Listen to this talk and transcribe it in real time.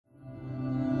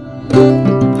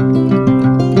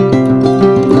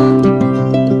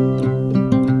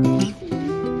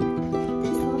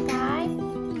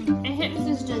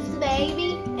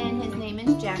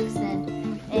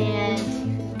Jackson, and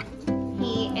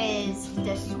he is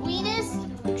the sweetest,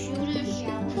 cutest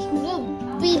little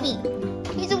baby.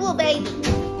 He's a little baby.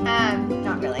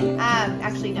 Not really.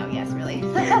 Actually, no. Yes, really.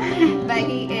 But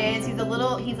he's a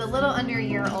little under a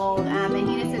year old. And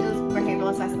he just did his behavioral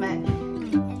assessment.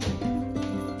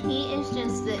 He is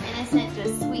just the innocent,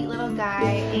 just sweet little guy,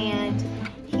 and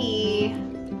he.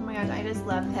 Oh my gosh, I just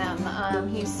love him.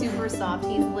 He's super soft.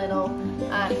 He's little.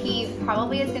 He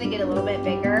probably is going to get a little bit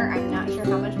bigger. I'm not sure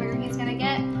how much bigger he's going to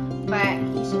get, but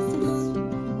he's just a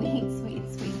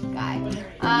sweet guy.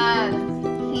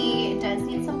 He does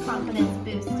need some confidence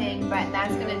boosting, but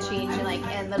that's going to change in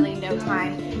literally no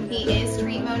time. He is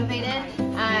street motivated,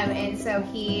 and so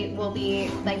he will be,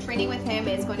 training with him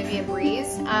is going to be a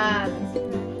breeze.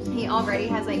 He already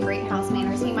has great house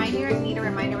manners. He might need a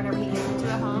reminder whenever he gets into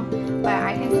a home, but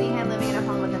I can see him living in a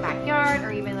home with a backyard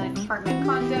or even an apartment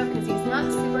condo because he's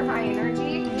not super high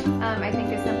energy. I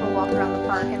think a simple walk around the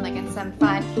park and in some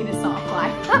fun, he just saw a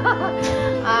fly.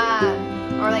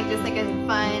 Or just a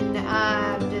fun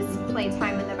just play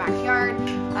time in the backyard,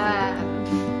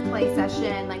 play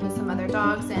session with some other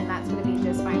dogs, and that's going to be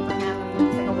just fine for him.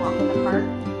 It's a walk in the park.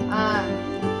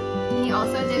 He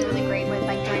also did really great with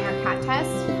during our cat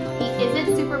test. He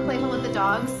isn't super playful with the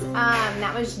dogs.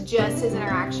 That was just his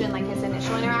interaction, his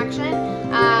initial interaction.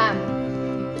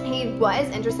 He was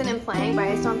interested in playing, but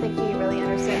I just don't think he really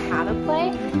understood how to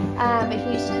play. But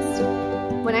he's just,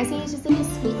 when I say he's just a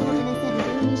sweet little innocent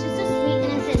baby, he's just a sweet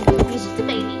innocent baby. He's just a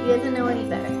baby. He doesn't know any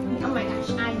better. Oh my gosh,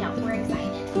 I know, we're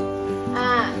excited.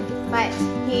 But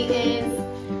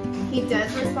he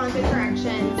does respond to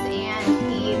corrections,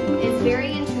 and he is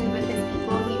very in tune with his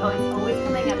people. He always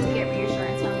coming up to get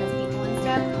reassurance from his people and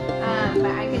stuff.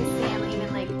 But I can see him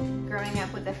even growing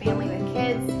up with a family with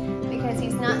kids, because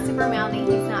he's not super mouthy,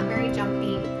 he's not very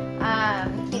jumpy.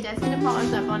 He does need to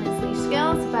polish up on his leash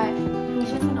skills, but he's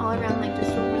just an all around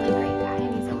just a really great guy,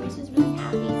 and he's always just really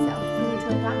happy. So we need to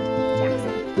adopt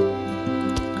Jackson.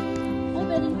 Hi,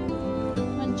 buddy.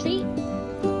 Want a treat?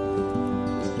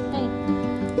 Hey.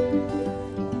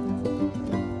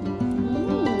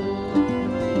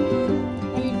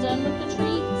 Are you done with the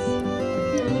treats?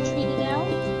 Are you treated out?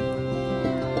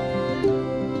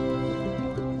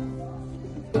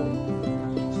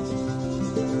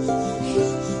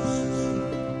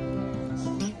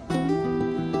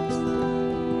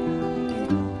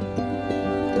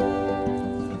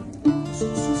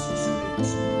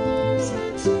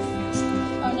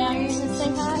 Oh, now you're gonna say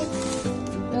hi?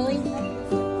 Really?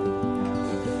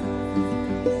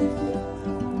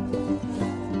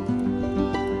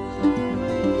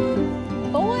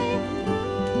 Boy!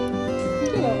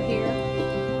 Get over here.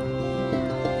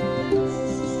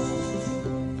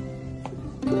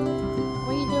 What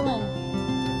are you doing?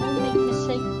 Why are you making Miss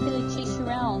Billy chase you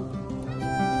around?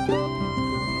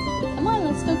 Come on,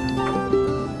 let's go.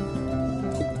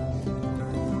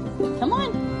 Come on.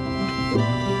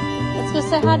 Let's go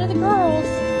say hi to the girls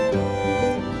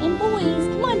and boys.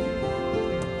 Come on.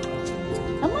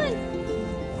 Come on.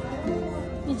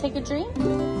 You take a drink?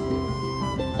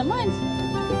 Come on.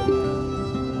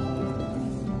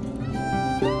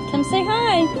 Come say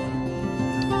hi.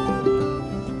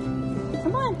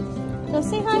 Come on. Go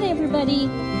say hi to everybody.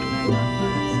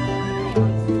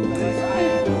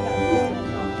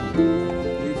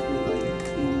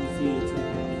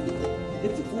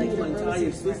 If the full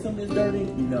entire system is dirty,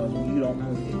 you don't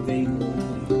put it vaguely.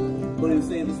 But it's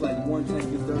saying it's one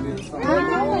tank is dirty. It's Where are you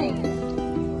going?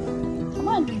 Come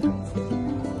on.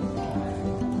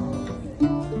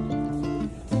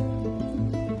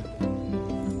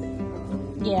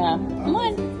 Yeah, come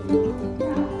on.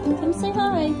 Come say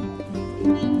hi.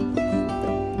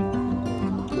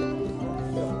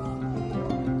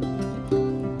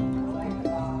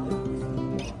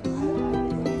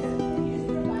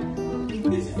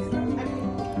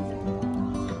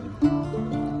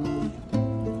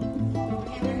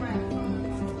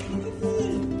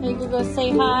 You can go say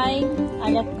hi.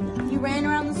 You ran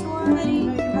around the store already? You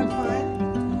had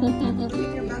fun?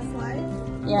 Living your best life?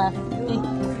 Yeah.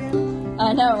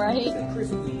 I know, right? He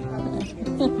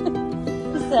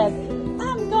said,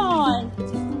 I'm gone.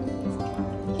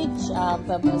 Good job,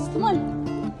 Bubba's. Come on.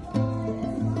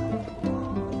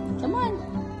 Come on.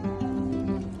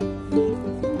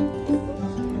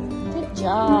 Good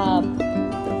job.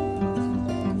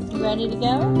 You ready to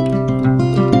go?